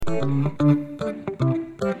Hello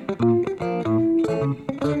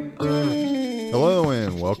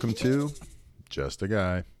and welcome to Just a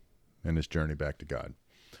Guy and his journey back to God.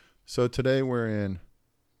 So today we're in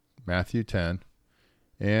Matthew 10,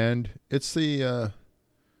 and it's the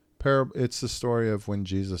it's the story of when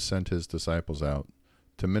Jesus sent his disciples out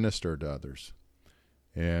to minister to others.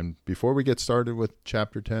 And before we get started with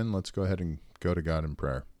chapter 10, let's go ahead and go to God in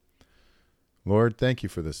prayer. Lord, thank you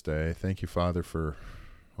for this day. Thank you, Father, for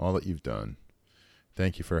all that you've done.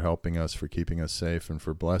 Thank you for helping us, for keeping us safe, and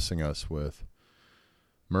for blessing us with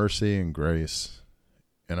mercy and grace.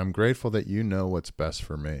 And I'm grateful that you know what's best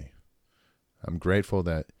for me. I'm grateful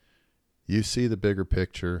that you see the bigger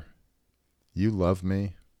picture. You love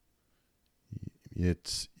me.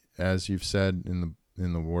 It's, as you've said in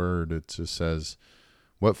the word, it just says,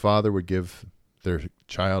 what father would give their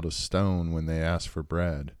child a stone when they ask for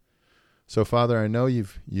bread? So, Father, I know you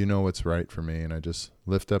know what's right for me, and I just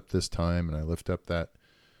lift up this time, and I lift up that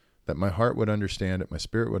my heart would understand it, my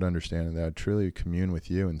spirit would understand it, that I'd truly commune with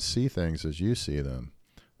you and see things as you see them,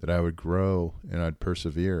 that I would grow and I'd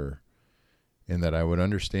persevere, and that I would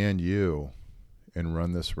understand you and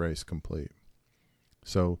run this race complete.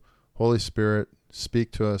 So, Holy Spirit,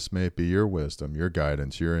 speak to us. May it be your wisdom, your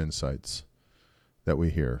guidance, your insights that we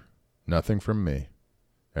hear. Nothing from me,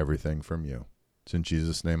 everything from you. It's in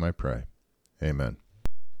Jesus' name I pray. Amen.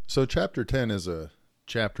 So chapter 10 is a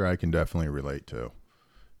chapter I can definitely relate to.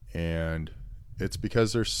 And it's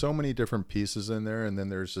because there's so many different pieces in there, and then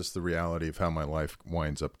there's just the reality of how my life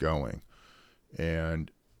winds up going.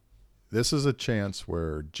 And this is a chance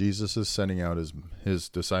where Jesus is sending out his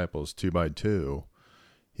disciples 2 by 2.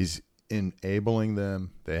 He's enabling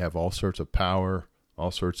them. They have all sorts of power,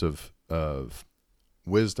 all sorts of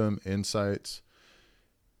wisdom, insights.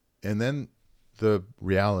 And then the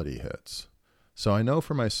reality hits. So I know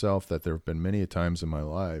for myself that there have been many times in my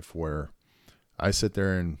life where I sit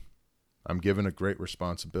there and I'm given a great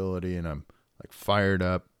responsibility and I'm like fired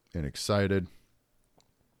up and excited.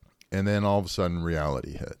 And then all of a sudden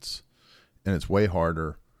reality hits, and it's way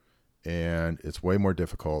harder and it's way more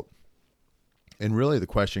difficult. And really the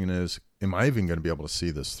question is, am I even going to be able to see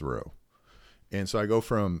this through? And so I go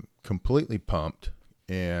from completely pumped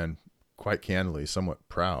and quite candidly somewhat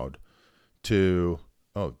proud to,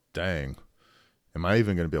 oh, dang, am I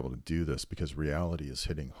even going to be able to do this, because reality is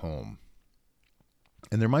hitting home?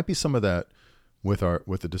 And there might be some of that with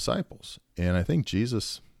the disciples. And I think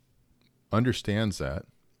Jesus understands that,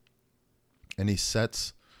 and he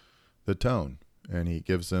sets the tone, and he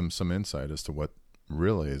gives them some insight as to what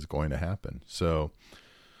really is going to happen. So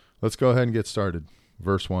let's go ahead and get started.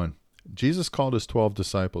 Verse 1. Jesus called his 12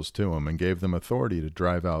 disciples to him and gave them authority to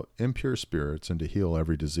drive out impure spirits and to heal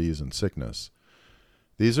every disease and sickness.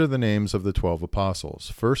 These are the names of the 12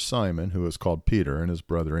 apostles. First, Simon, who is called Peter, and his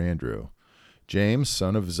brother Andrew. James,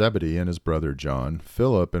 son of Zebedee, and his brother John.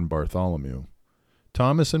 Philip and Bartholomew.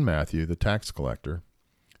 Thomas and Matthew, the tax collector.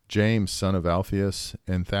 James, son of Alphaeus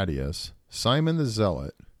and Thaddeus. Simon the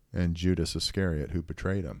Zealot, and Judas Iscariot, who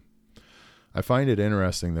betrayed him. I find it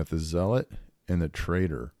interesting that the zealot and the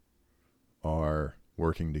traitor are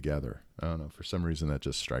working together. I don't know, for some reason that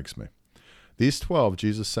just strikes me. These 12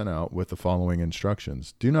 Jesus sent out with the following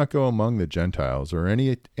instructions. Do not go among the Gentiles or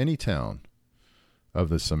any town of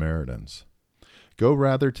the Samaritans. Go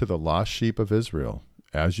rather to the lost sheep of Israel.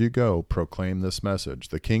 As you go, proclaim this message.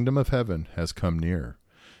 The kingdom of heaven has come near.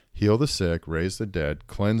 Heal the sick, raise the dead,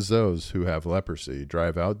 cleanse those who have leprosy,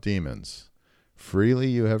 drive out demons. Freely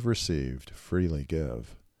you have received, freely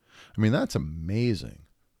give. I mean, that's amazing,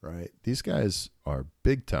 right? These guys are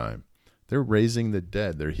big time. They're raising the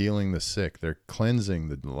dead. They're healing the sick. They're cleansing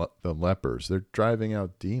the lepers. They're driving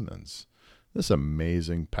out demons. This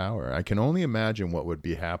amazing power. I can only imagine what would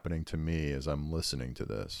be happening to me as I'm listening to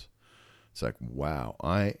this. It's like, wow,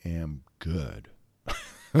 I am good.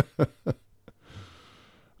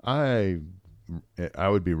 I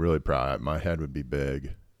would be really proud. My head would be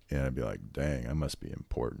big, and I'd be like, dang, I must be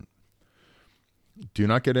important. Do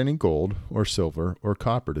not get any gold or silver or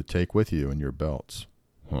copper to take with you in your belts.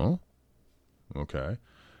 Huh? Okay.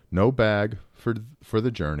 No bag for the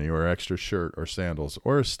journey, or extra shirt or sandals,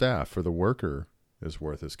 or a staff, for the worker is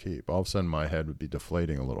worth his keep. All of a sudden my head would be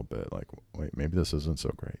deflating a little bit, like, wait, maybe this isn't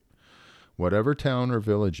so great. Whatever town or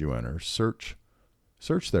village you enter, search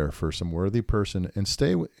there for some worthy person and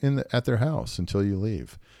stay at their house until you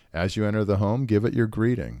leave. As you enter the home, give it your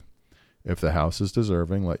greeting. If the house is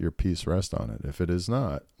deserving, let your peace rest on it. If it is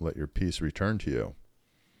not, let your peace return to you.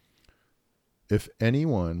 If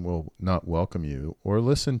anyone will not welcome you or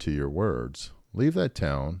listen to your words, leave that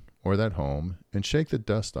town or that home and shake the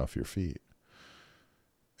dust off your feet.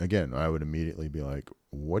 Again, I would immediately be like,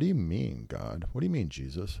 what do you mean, God? What do you mean,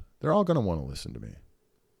 Jesus? They're all going to want to listen to me.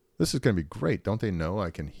 This is going to be great. Don't they know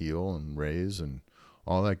I can heal and raise and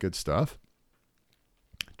all that good stuff?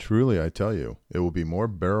 Truly, I tell you, it will be more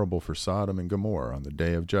bearable for Sodom and Gomorrah on the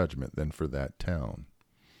day of judgment than for that town.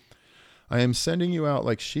 I am sending you out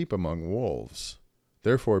like sheep among wolves.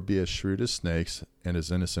 Therefore, be as shrewd as snakes and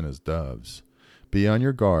as innocent as doves. Be on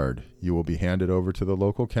your guard. You will be handed over to the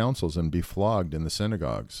local councils and be flogged in the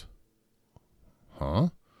synagogues. Huh?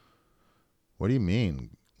 What do you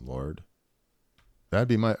mean, Lord? That'd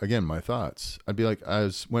be my thoughts. I'd be like,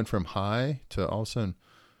 went from high to all of a sudden,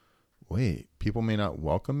 wait, people may not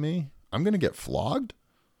welcome me? I'm going to get flogged?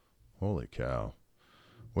 Holy cow.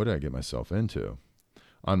 What did I get myself into?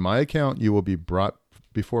 On my account, you will be brought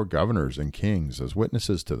before governors and kings as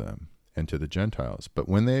witnesses to them and to the Gentiles. But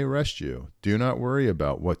when they arrest you, do not worry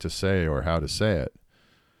about what to say or how to say it.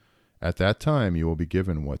 At that time, you will be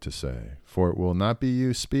given what to say, for it will not be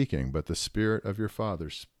you speaking, but the Spirit of your Father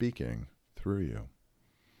speaking through you.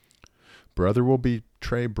 Brother will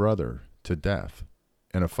betray brother to death,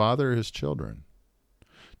 and a father his children.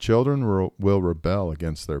 Children will rebel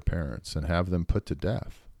against their parents and have them put to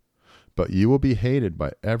death. But you will be hated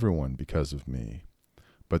by everyone because of me.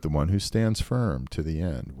 But the one who stands firm to the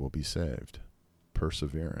end will be saved.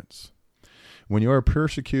 Perseverance. When you are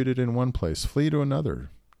persecuted in one place, flee to another.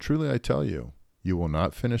 Truly I tell you, you will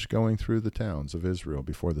not finish going through the towns of Israel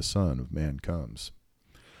before the Son of Man comes.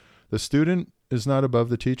 The student is not above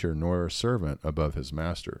the teacher, nor a servant above his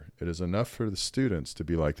master. It is enough for the students to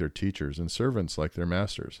be like their teachers and servants like their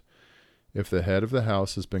masters. If the head of the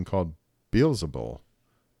house has been called Beelzebul,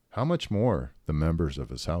 how much more the members of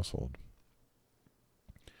his household?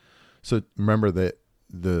 So remember that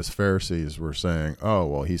the Pharisees were saying, oh,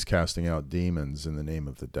 well, he's casting out demons in the name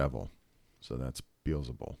of the devil. So that's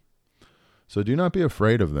Beelzebul. So do not be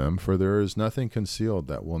afraid of them, for there is nothing concealed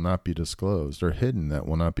that will not be disclosed, or hidden that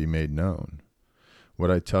will not be made known.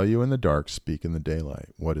 What I tell you in the dark, speak in the daylight.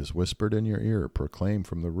 What is whispered in your ear, proclaim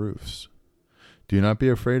from the roofs. Do not be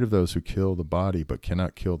afraid of those who kill the body, but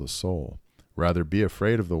cannot kill the soul. Rather, be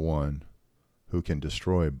afraid of the one who can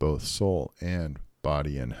destroy both soul and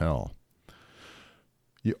body in hell.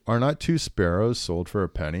 Are not 2 sparrows sold for a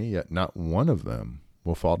penny, yet not one of them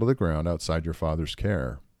will fall to the ground outside your Father's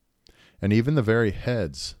care. And even the very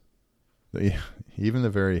hairs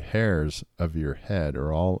of your head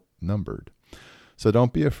are all numbered. So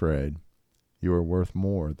don't be afraid. You are worth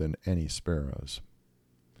more than any sparrows.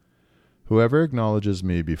 Whoever acknowledges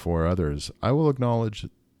me before others, I will acknowledge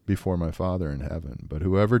before my Father in heaven. But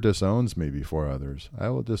whoever disowns me before others, I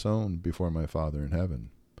will disown before my Father in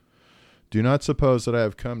heaven. Do not suppose that I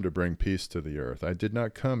have come to bring peace to the earth. I did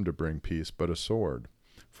not come to bring peace, but a sword.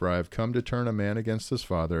 For I have come to turn a man against his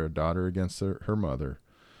father, a daughter against her mother,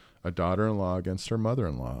 a daughter-in-law against her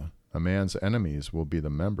mother-in-law. A man's enemies will be the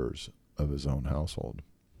members of his own household.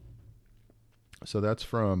 So that's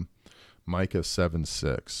from Micah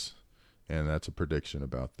 7:6, and that's a prediction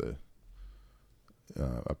about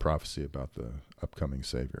a prophecy about the upcoming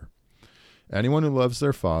Savior. Anyone who loves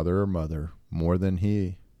their father or mother more than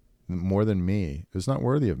me is not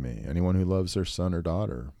worthy of me. Anyone who loves their son or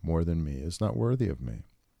daughter more than me is not worthy of me.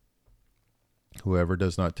 Whoever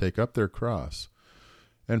does not take up their cross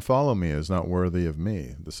and follow me is not worthy of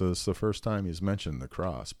me. This is the first time he's mentioned the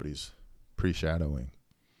cross, but he's pre-shadowing.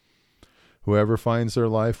 Whoever finds their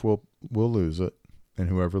life will lose it, and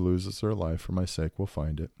whoever loses their life for my sake will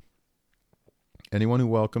find it. Anyone who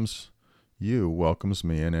welcomes you welcomes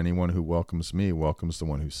me, and anyone who welcomes me welcomes the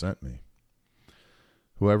one who sent me.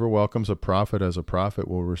 Whoever welcomes a prophet as a prophet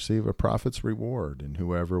will receive a prophet's reward, and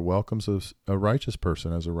whoever welcomes a righteous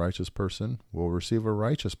person as a righteous person will receive a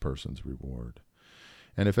righteous person's reward.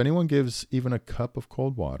 And if anyone gives even a cup of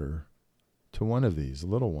cold water to one of these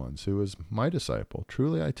little ones who is my disciple,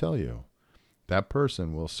 truly I tell you, that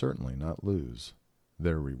person will certainly not lose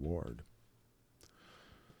their reward.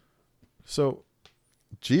 So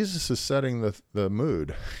Jesus is setting the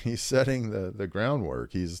mood. He's setting the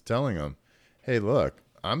groundwork. He's telling them, hey, look,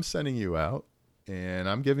 I'm sending you out and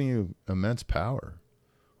I'm giving you immense power,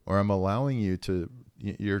 or I'm allowing you to,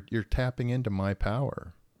 you're tapping into my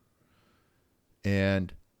power.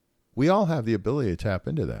 And we all have the ability to tap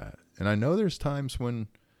into that. And I know there's times when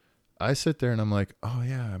I sit there and I'm like, oh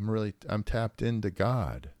yeah, I'm tapped into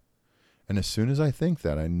God. And as soon as I think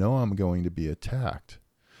that, I know I'm going to be attacked.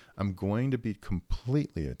 I'm going to be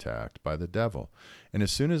completely attacked by the devil. And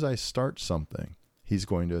as soon as I start something, he's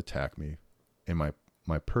going to attack me, and my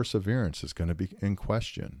perseverance is going to be in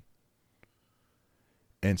question.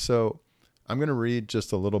 And so I'm going to read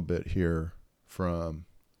just a little bit here from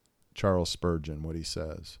Charles Spurgeon, what he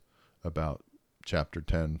says about chapter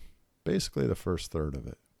 10, basically the first third of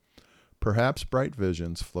it. Perhaps bright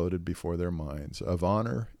visions floated before their minds of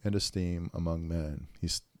honor and esteem among men.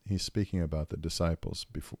 He's speaking about the disciples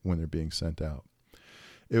when they're being sent out.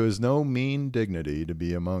 It was no mean dignity to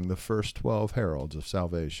be among the first 12 heralds of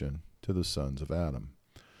salvation to the sons of Adam.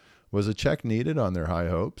 Was a check needed on their high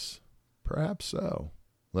hopes? Perhaps so,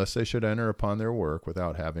 lest they should enter upon their work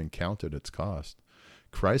without having counted its cost.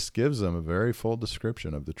 Christ gives them a very full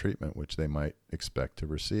description of the treatment which they might expect to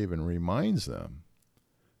receive, and reminds them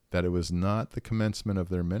that it was not the commencement of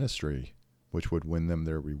their ministry which would win them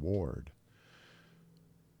their reward,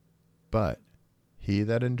 but he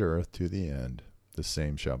that endureth to the end, the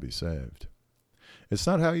same shall be saved. It's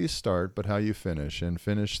not how you start, but how you finish, and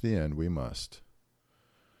finish the end we must.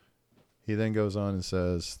 He then goes on and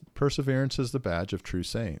says, perseverance is the badge of true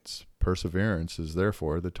saints. Perseverance is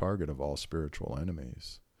therefore the target of all spiritual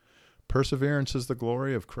enemies. Perseverance is the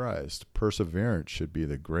glory of Christ. Perseverance should be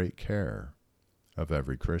the great care of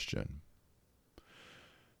every Christian.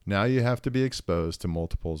 Now you have to be exposed to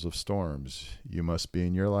multiples of storms. You must be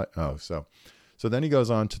in your life. So then he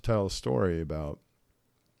goes on to tell a story about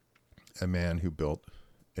a man who built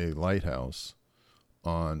a lighthouse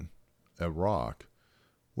on a rock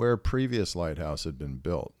where a previous lighthouse had been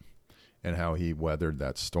built, and how he weathered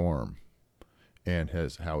that storm, and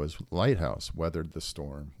how his lighthouse weathered the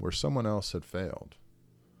storm where someone else had failed.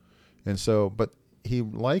 And so, but he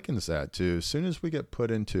likens that to as soon as we get put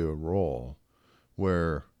into a role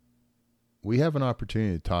where we have an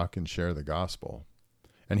opportunity to talk and share the gospel,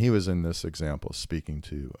 and he was in this example speaking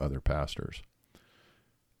to other pastors,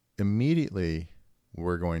 immediately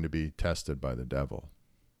we're going to be tested by the devil.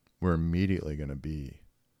 We're immediately going to be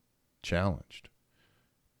challenged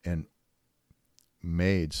and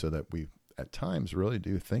made so that we at times really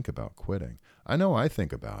do think about quitting. I know I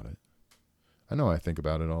think about it. I know I think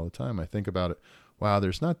about it all the time. I think about it, wow,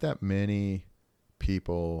 there's not that many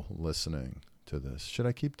people listening to this. Should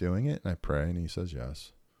I keep doing it? And I pray, and he says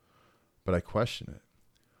yes. But I question it.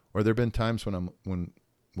 Or there have been times when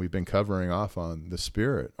we've been covering off on the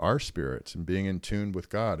spirit, our spirits, and being in tune with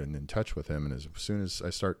God and in touch with him. And as soon as I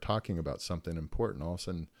start talking about something important, all of a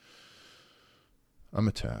sudden I'm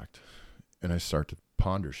attacked. And I start to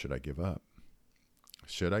ponder, should I give up?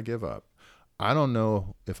 Should I give up? I don't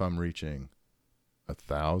know if I'm reaching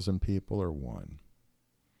 1,000 people or one.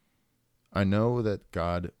 I know that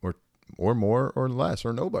God, or more or less,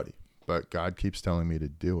 or nobody, but God keeps telling me to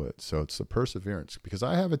do it. So it's the perseverance, because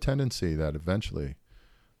I have a tendency that eventually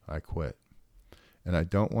I quit. And I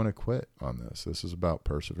don't want to quit on this. This is about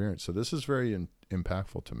perseverance. So this is very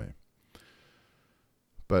impactful to me.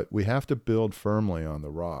 But we have to build firmly on the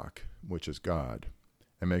rock, which is God,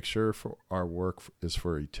 and make sure our work is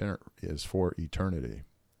for eternity.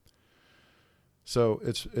 So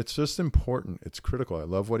it's just important. It's critical. I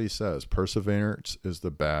love what he says. Perseverance is the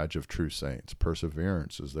badge of true saints.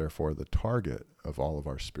 Perseverance is therefore the target of all of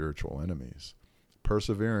our spiritual enemies.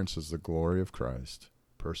 Perseverance is the glory of Christ.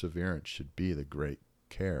 Perseverance should be the great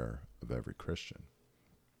care of every Christian.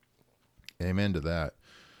 Amen to that.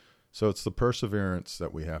 So it's the perseverance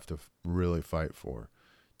that we have to really fight for.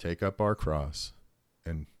 Take up our cross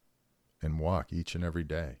and walk each and every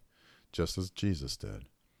day, just as Jesus did.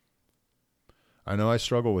 I know I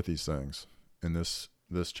struggle with these things, and this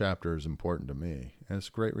chapter is important to me, and it's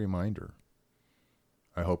a great reminder.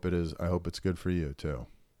 I hope it is. I hope it's good for you too.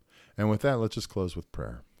 And with that, let's just close with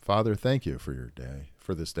prayer. Father, thank you for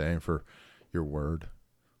this day, and for your word.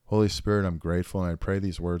 Holy Spirit, I'm grateful, and I pray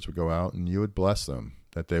these words would go out and you would bless them,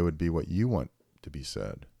 that they would be what you want to be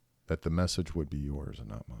said, that the message would be yours and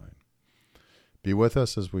not mine. Be with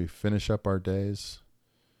us as we finish up our days.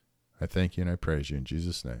 I thank you and I praise you in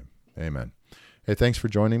Jesus' name. Amen. Hey, thanks for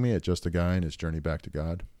joining me at Just a Guy and His Journey Back to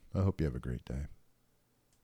God. I hope you have a great day.